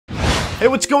Hey,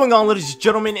 what's going on, ladies and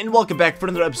gentlemen, and welcome back for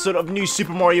another episode of New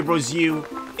Super Mario Bros. U.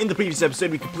 In the previous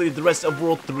episode, we completed the rest of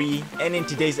World 3, and in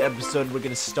today's episode, we're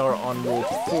gonna start on World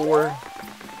 4,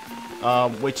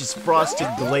 which is Frosted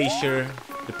Glacier.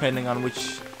 Depending on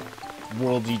which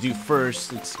world you do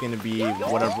first, it's gonna be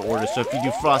whatever order. So if you do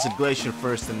Frosted Glacier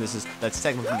first, then that's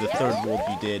technically the third world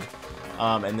you did,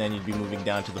 and then you'd be moving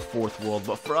down to the fourth world.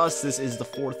 But for us, this is the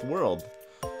fourth world.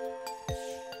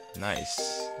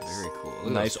 Nice. Very cool.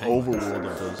 Nice overworld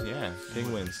of those, yeah,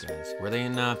 penguins. Were they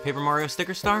in Paper Mario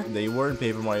Sticker Star? They were in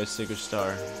Paper Mario Sticker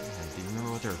Star. Do you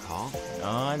remember what they were called?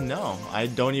 No. I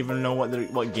don't even know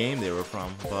what game they were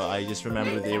from, but I just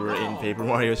remember they were in Paper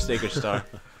Mario Sticker Star.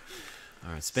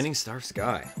 Alright, Spinning Star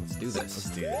Sky. Let's do this. Let's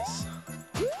do this.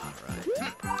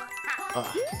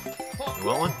 Alright. You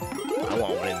want one? I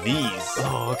want one of these.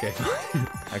 Oh, okay.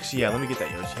 Actually, yeah, let me get that,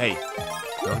 Yoshi. Hey.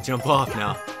 Don't jump off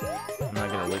now. I'm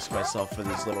not gonna risk myself for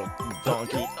this little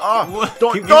donkey. Oh,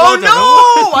 Keep oh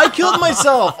no! I killed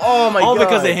myself! Oh my god. All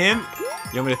because of him?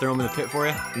 You want me to throw him in the pit for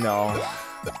you? No.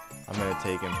 I'm gonna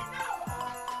take him.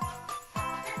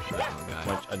 Oh,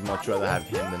 God. I'd much rather have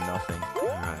him than nothing.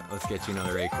 Alright, let's get you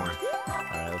another acorn.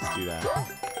 Alright, let's do that.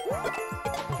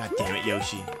 God damn it,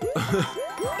 Yoshi.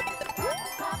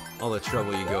 All the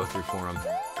trouble you go through for him.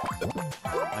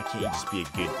 Why can't you just be a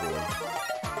good boy?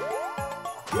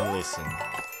 And listen.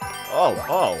 Oh,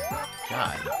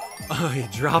 God. Oh, he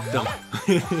dropped him.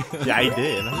 Yeah, I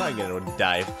did. I'm not gonna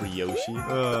die for Yoshi.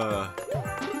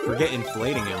 Forget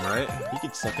inflating him, right? He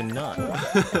could suck a nut.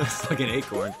 It's like an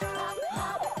acorn.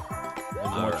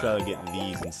 I'm gonna try to get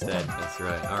these instead. That's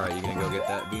right. Alright, you gonna go get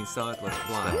that beanstalk? Let's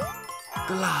fly.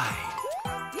 Glide!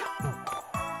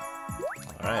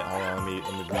 Alright, hold on, let me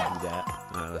redo that.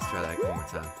 Alright, let's try that one more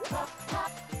time.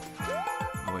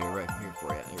 Oh, wait, right here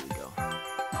for you. Here we go.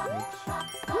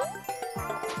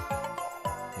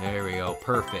 There we go.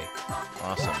 Perfect.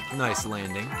 Awesome. Nice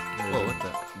landing. Whoa, what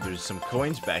the? There's some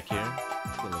coins back here.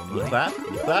 You clap?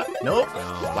 You clap? Nope.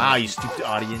 No. Wow, you stupid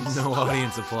audience. No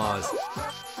audience applause.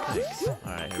 Thanks.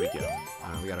 Alright, here we go.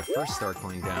 Alright, we got our first star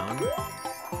coin down.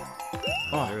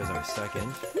 There is our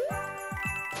second.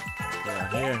 Down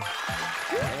here.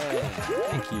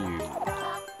 Thank you.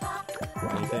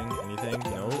 Anything?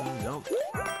 Nope. Nope.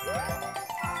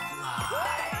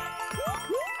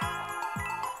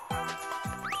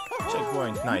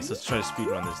 Checkpoint. Nice. Let's try to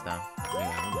speedrun this now.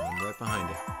 Yeah, I'm right behind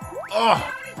you. Oh!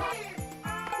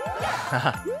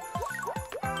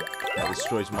 That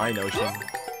destroys my notion.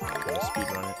 I'm gonna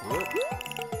speedrun it.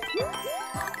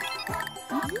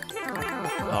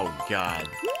 Oh, God.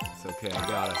 It's okay, I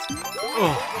got us.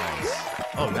 Oh, nice.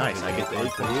 Oh, nice. I get the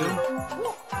for you.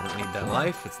 I don't need that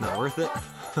life. It's not worth it.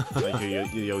 Like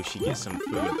Yoshi get some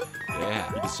food.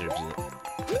 Yeah. He deserves it.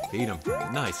 Feed him.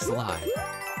 Nice slide.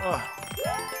 Oh.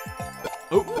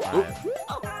 Oh,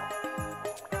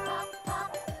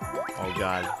 Oh,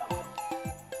 God.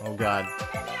 Oh, God.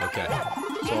 Okay.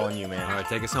 It's all on you, man. Alright,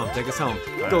 take us home. Take us home.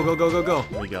 Right. Go, go, go, go, go.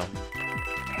 Here we go.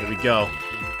 Here we go.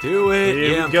 Do it. Here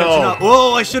yeah, we I'm go. catching up.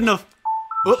 Whoa, I shouldn't have.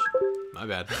 Oh, my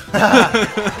bad.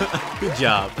 Good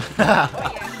job.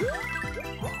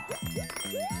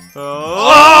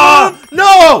 Oh,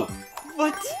 no!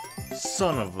 what?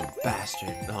 Son of a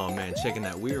bastard. Oh man, checking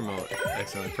that Wii remote.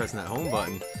 Accidentally pressing that home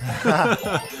button.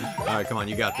 Alright, come on,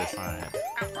 you got this. Alright.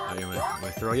 Oh, you want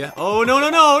to throw ya? Oh, no, no,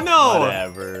 no, no!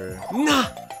 Whatever. Nah!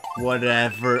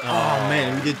 Whatever. Oh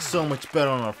man, we did so much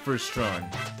better on our first run.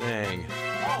 Dang.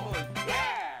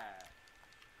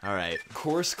 Alright,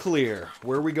 course clear.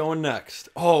 Where are we going next?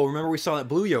 Oh, remember we saw that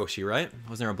blue Yoshi, right?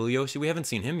 Wasn't there a blue Yoshi? We haven't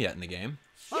seen him yet in the game.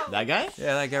 That guy?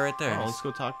 Yeah, that guy right there. Oh, let's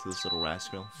go talk to this little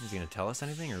rascal. Is he gonna tell us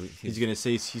anything, or He's gonna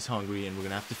say he's hungry and we're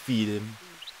gonna have to feed him.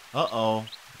 Uh-oh.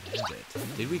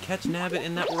 Nabbit. Did we catch Nabbit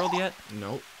in that world yet?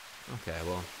 Nope. Okay,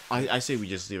 well. I say we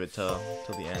just leave it till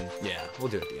the end. Yeah, we'll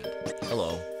do it at the end.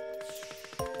 Hello.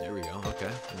 There we go.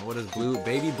 Okay. And what does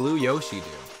baby blue Yoshi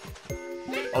do?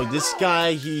 Oh, this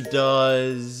guy, he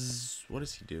does... What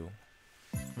does he do?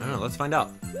 I don't know. Let's find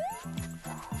out.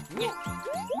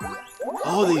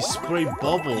 Oh, they spray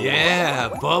bubbles. Yeah,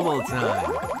 bubble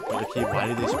time. Okay, why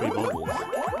do they spray bubbles?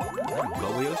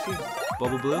 Bubble Yoshi?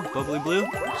 Bubble blue? Bubbly blue?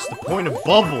 What's the point of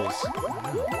bubbles?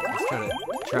 Let's try to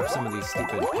trap some of these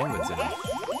stupid penguins in it.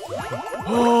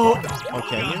 Oh,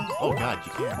 can you? Oh God,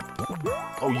 you can.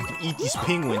 Oh, you can eat these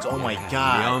penguins. Oh my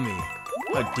God. Yummy.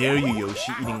 How dare you,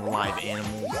 Yoshi, eating live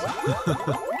animals?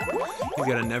 He's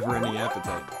got a never-ending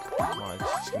appetite. Come on,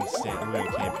 just gonna stand. I'm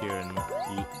gonna camp here and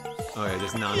eat. Oh yeah,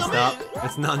 just non-stop.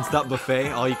 It's non-stop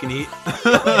buffet, all you can eat.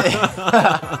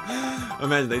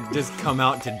 Imagine they just come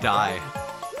out to die.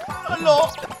 No!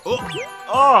 Oh,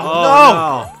 Oh,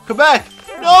 no! no! Come back!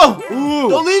 No! No! Ooh.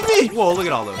 Don't leave me! Whoa, look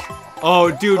at all those.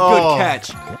 Oh, dude, Oh. good catch.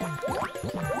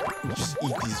 Just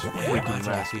eat these Yeah, freaking that's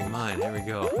rats. actually mine. There we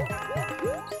go.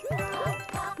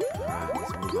 Alright,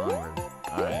 let's move onward.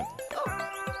 Alright.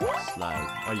 Slide.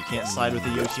 Oh, you can't slide with a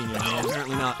Yoshi in your hand?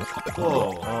 Apparently not.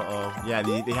 Whoa. Uh-oh. Yeah,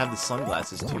 they have the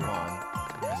sunglasses too on.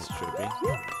 That's trippy.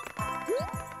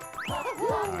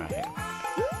 Alright.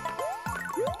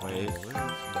 Wait.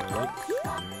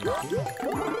 I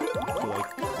feel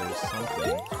like there's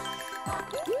something.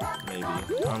 Maybe. I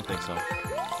don't think so.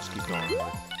 Just keep going.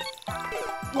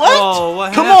 What? Oh,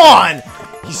 what Come happened?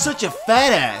 on! He's such a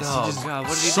fat ass. Oh, he just God,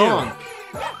 what did he sunk.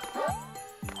 do?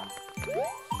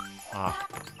 Ah.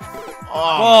 Oh,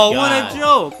 Oh, my what a God.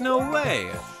 joke! No way!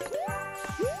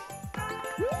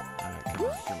 Alright,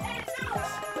 come on, let's do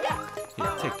this.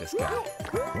 Here, take this guy.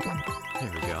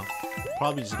 There we go.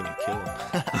 Probably just gonna kill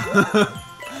him.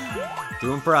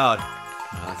 Do him proud.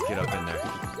 Now, let's get up in there.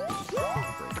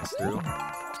 Break us through.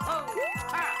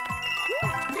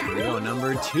 Here we go,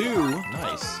 number 2.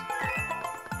 Nice.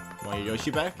 Want your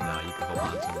Yoshi back? No, you can hold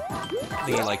on to him. I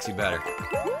think he likes you better.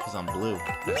 Because I'm blue.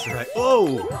 That's right.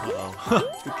 Whoa! Uh-oh.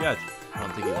 Good catch. I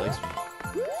don't think he likes me.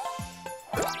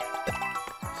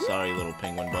 Sorry, little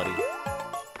penguin buddy.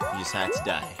 You just had to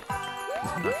die.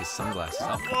 Knock his sunglasses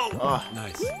off. Whoa! Oh,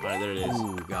 Nice. alright, there it is.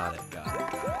 Ooh, got it.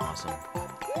 Awesome.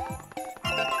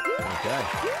 Okay.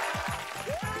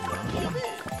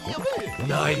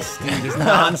 Nice, dude, just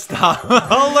non-stop.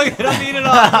 Oh, look at him eat it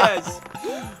all, yes.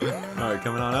 Alright,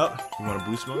 coming on up. You want a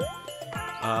boost mode?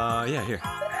 Yeah, here.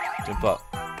 Jump up.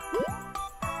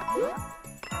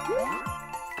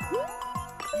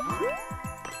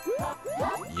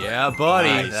 Yeah, buddy.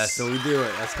 Nice. That's how we do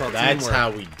it. That's called That's teamwork.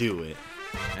 how we do it.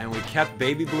 And we kept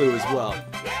Baby Blue as well.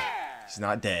 He's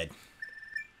not dead.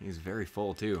 He's very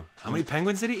full, too. How many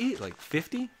penguins did he eat? Like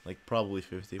 50? Like, probably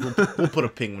 50. We'll put a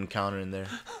penguin counter in there.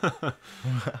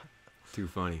 Too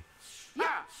funny.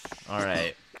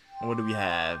 Alright. What do we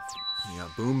have? You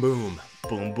got Boom Boom.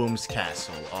 Boom Boom's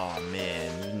castle. Oh,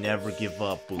 man. You never give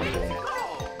up, Boom Boom.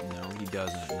 No, he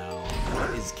doesn't. No.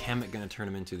 What is Kemet going to turn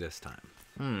him into this time?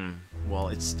 Well,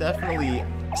 it's definitely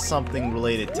something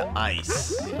related to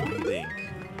ice, I think.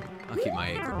 I'll keep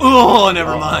my acre. Oh,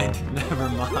 never mind. Never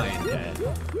mind. Okay.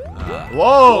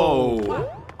 Whoa!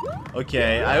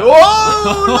 Okay, Whoa!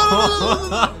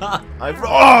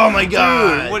 Oh my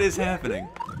god! Dude, what is happening?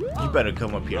 You better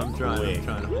come up here. I'm trying. quick.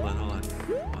 Hold on.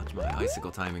 Watch my icicle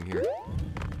timing here.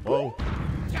 Whoa.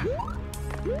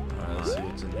 Alright, let's see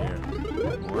what's in here.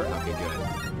 More? Okay,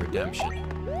 good. Redemption.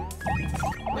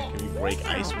 Can we break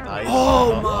ice with ice?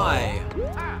 Oh Uh-oh. my!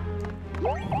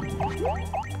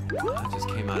 That just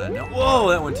came out of no. Whoa,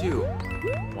 that one too.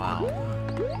 Wow.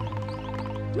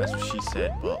 That's what she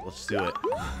said, but let's do it.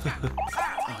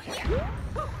 Okay.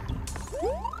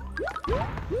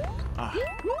 Ah.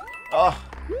 Oh.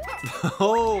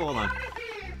 Oh, hold on.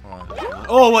 Hold on.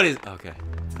 Oh, what is? Okay,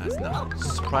 that's nothing.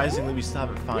 Surprisingly, we still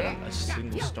haven't found a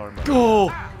single star medal.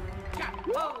 Go!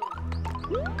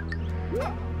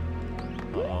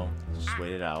 Uh-oh. Just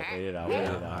wait it out. Wait it out. Wait it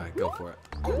out. Alright, go for it.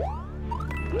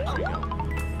 There we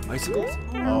go. Icicles?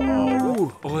 Uh-oh.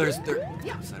 Ooh. Oh, there's there.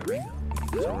 Is that a ring?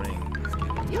 There's a ring.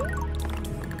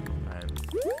 Alright.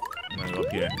 I'm gonna go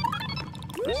up here.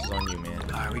 This is on you, man.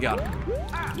 Alright, we got him. There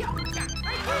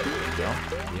you go.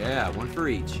 Yeah, one for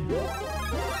each.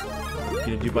 What are you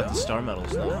gonna do about the star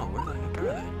medals No, now? where the heck are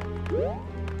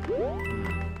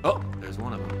they? Oh, there's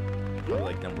one of them. Probably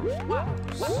like number 2.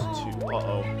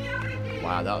 Uh-oh.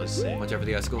 Wow, that was sick. Watch out for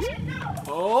the icicles.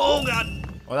 Oh, God!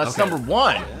 Oh, that's Okay. number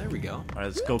 1. Yeah, there we go. Alright,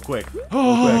 let's go quick.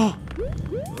 Oh,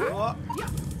 Uh-oh.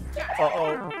 Oh,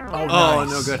 oh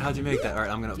nice. no good. How'd you make that? Alright,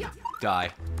 I'm gonna die.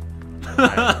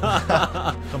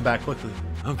 Come back quickly.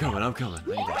 I'm coming. I need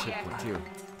that checkpoint too.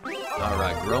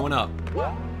 Alright, growing up.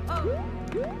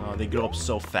 Oh, they grow up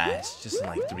so fast, just in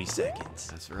like 3 seconds.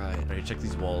 That's right. Alright, check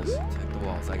these walls. Check the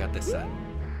walls. I got this set.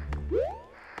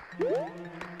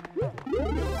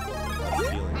 I'm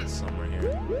feeling it somewhere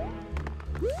here.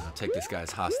 I'll take this guy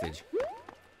as hostage.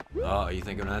 Oh, are you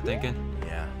thinking what I'm thinking?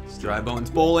 Yeah. Dry bones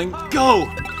bowling. Go!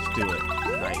 Let's do it.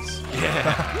 Nice.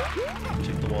 Yeah.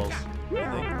 Check the walls.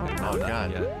 Anything? Oh,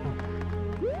 God. Yeah.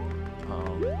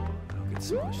 Uh-oh. Don't get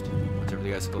smushed. Watch over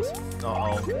the icicles.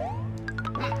 Uh-oh.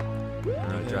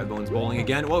 Dry bones bowling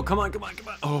again. Whoa, come on.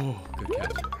 Oh, good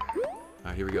catch.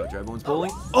 Alright, here we go. Dry bones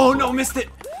bowling. Oh, no, missed it.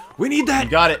 We need that. You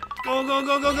got it. Go.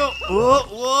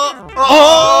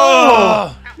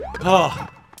 Oh! Oh.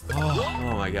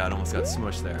 Oh my god, almost got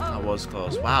smushed there. That was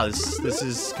close. Wow, this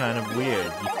is kind of weird.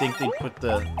 You think they'd put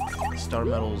the star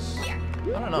medals...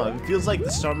 I don't know. It feels like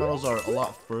the star medals are a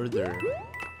lot further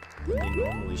than they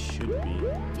normally should be.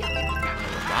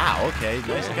 Wow, okay,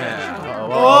 nice catch.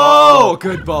 Oh,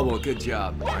 good bubble, good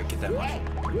job. All right, get that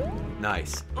mushroom.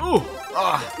 Nice. Ooh!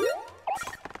 Ah!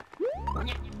 I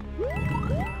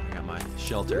got my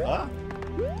shelter.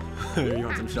 You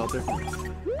want some shelter?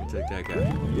 Take that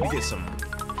guy. You get some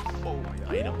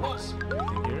items.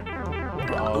 Anything here?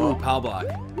 Ooh, pow block.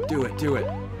 Do it, do it.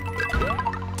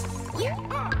 There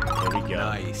we go.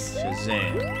 Nice.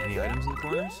 Shazam. Any items in the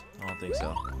corners? I don't think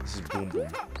so. This is boom boom.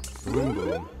 Boom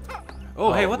boom.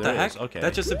 Oh, hey, what the there it heck? is. Okay.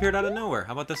 That just appeared out of nowhere.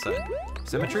 How about this side?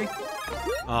 Symmetry?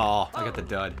 Oh, I got the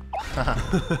dud.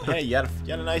 Hey, you had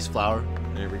a nice flower.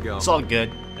 There we go. It's all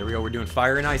good. There we go. We're doing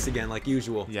fire and ice again, like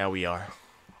usual. Yeah, we are.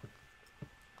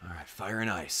 All right, fire and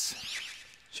ice.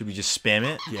 Should we just spam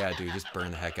it? Yeah, dude, just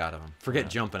burn the heck out of him. Forget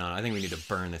jumping on it. I think we need to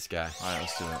burn this guy. All right,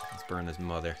 let's do it. Let's burn this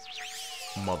mother.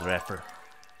 Mother effer.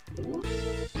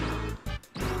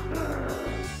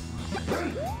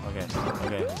 Okay.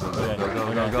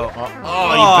 Go.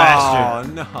 Oh, you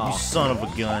bastard! No. You son of a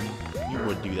gun! You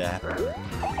would do that.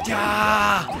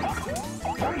 Yeah.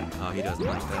 Oh, he doesn't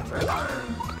like that.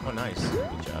 Oh, nice.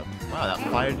 Good job. Wow,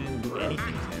 that fire didn't do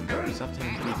anything to him. He stopped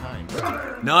him 3 times.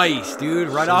 Nice, dude.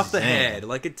 Right off the Shazam. head,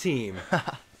 like a team.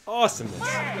 Awesomeness.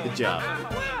 Good job. Wasn't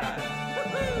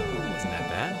that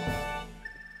bad?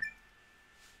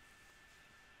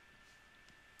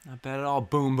 Not bad at all.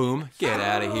 Boom, boom. Get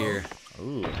out of here.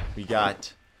 Ooh, we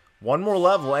got one more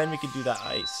level and we can do that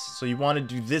ice. So you want to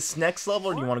do this next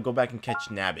level or do you want to go back and catch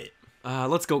Nabbit?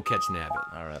 Let's go catch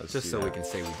Nabbit. All right, let's Just do so that. we can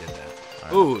say we did that.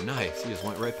 Right. Ooh, nice. You just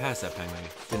went right past that penguin.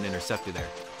 Didn't intercept you there.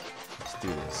 Let's do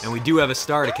this. And we do have a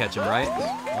star to catch him, right?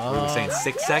 We were saying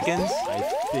 6 seconds? I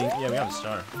think, yeah, we have a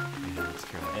star. Yeah, let's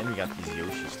try that. And we got these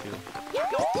Yoshis too.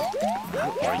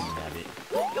 Where are you, Nabbit?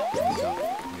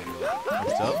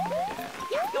 What's up?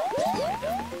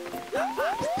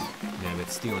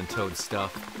 Nabbit's stealing Toad's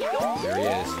stuff. There he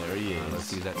is. There he is.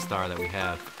 Let's use that star that we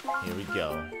have. Here we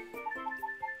go.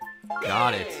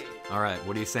 Got it. All right,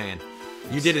 what are you saying?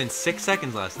 You did it in 6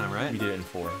 seconds last time, right? We did it in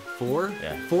 4. 4?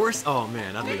 Yeah. 4? Oh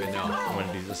man, I don't even know. I'm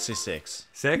gonna do, let's say 6.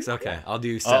 6? Okay, I'll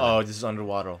do 7. Uh-oh, this is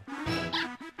underwater.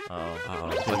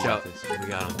 Uh-oh, watch out. We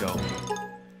got him. Go.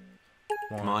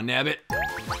 Come on, Nabbit.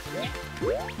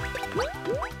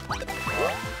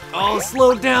 Oh,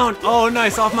 slow down. Oh,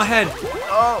 nice. Off my head.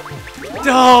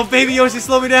 Oh, baby Yoshi,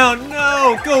 slow me down.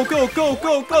 No. Go, go, go,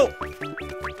 go, go.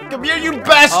 Come here, you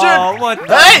bastard! Oh, what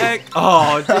the heck?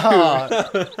 Oh, dude.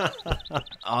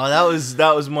 Oh, that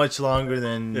was much longer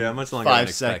than much longer 5 than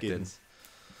expected. seconds.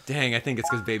 Dang, I think it's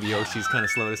because baby Yoshi's kind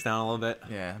of slowed us down a little bit.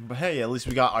 Yeah, but hey, at least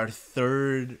we got our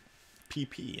 3rd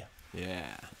PP.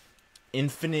 Yeah.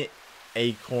 Infinite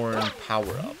Acorn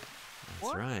power-up.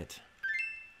 That's right.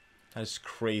 That's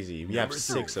crazy. We Number have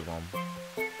 3. 6 of them.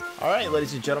 Alright,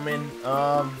 ladies and gentlemen.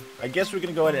 I guess we're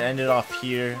going to go ahead and end it off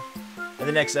here. In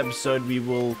the next episode, we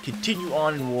will continue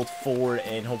on in World 4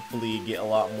 and hopefully get a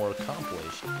lot more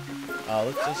accomplished.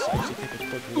 Let's just actually take a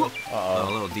quick look. Oh,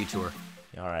 a little detour.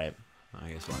 Alright. I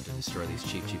guess we'll have to destroy these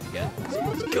cheap again.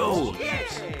 Let's go!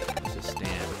 Let's just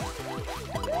stand.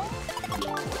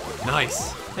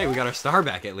 Nice! Hey, we got our star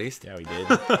back at least. Yeah, we did.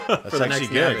 That's the actually next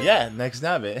good. Nabbit. Yeah, next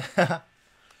Nabbit.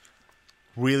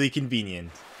 Really convenient.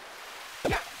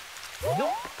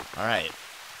 Alright.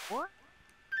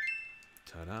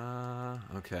 Ta-da!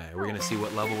 Okay, we're gonna see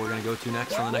what level we're gonna go to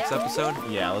next on the next episode.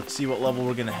 Yeah, let's see what level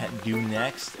we're gonna do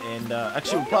next. And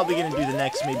actually, we're probably gonna do the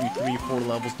next maybe 3 or 4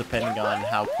 levels depending on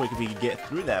how quick we can get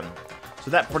through them.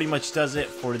 So that pretty much does it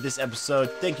for this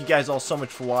episode. Thank you guys all so much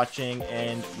for watching,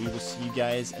 and we will see you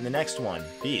guys in the next one.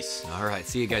 Peace. All right,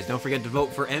 see you guys. Don't forget to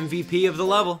vote for MVP of the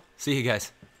level. See you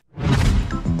guys.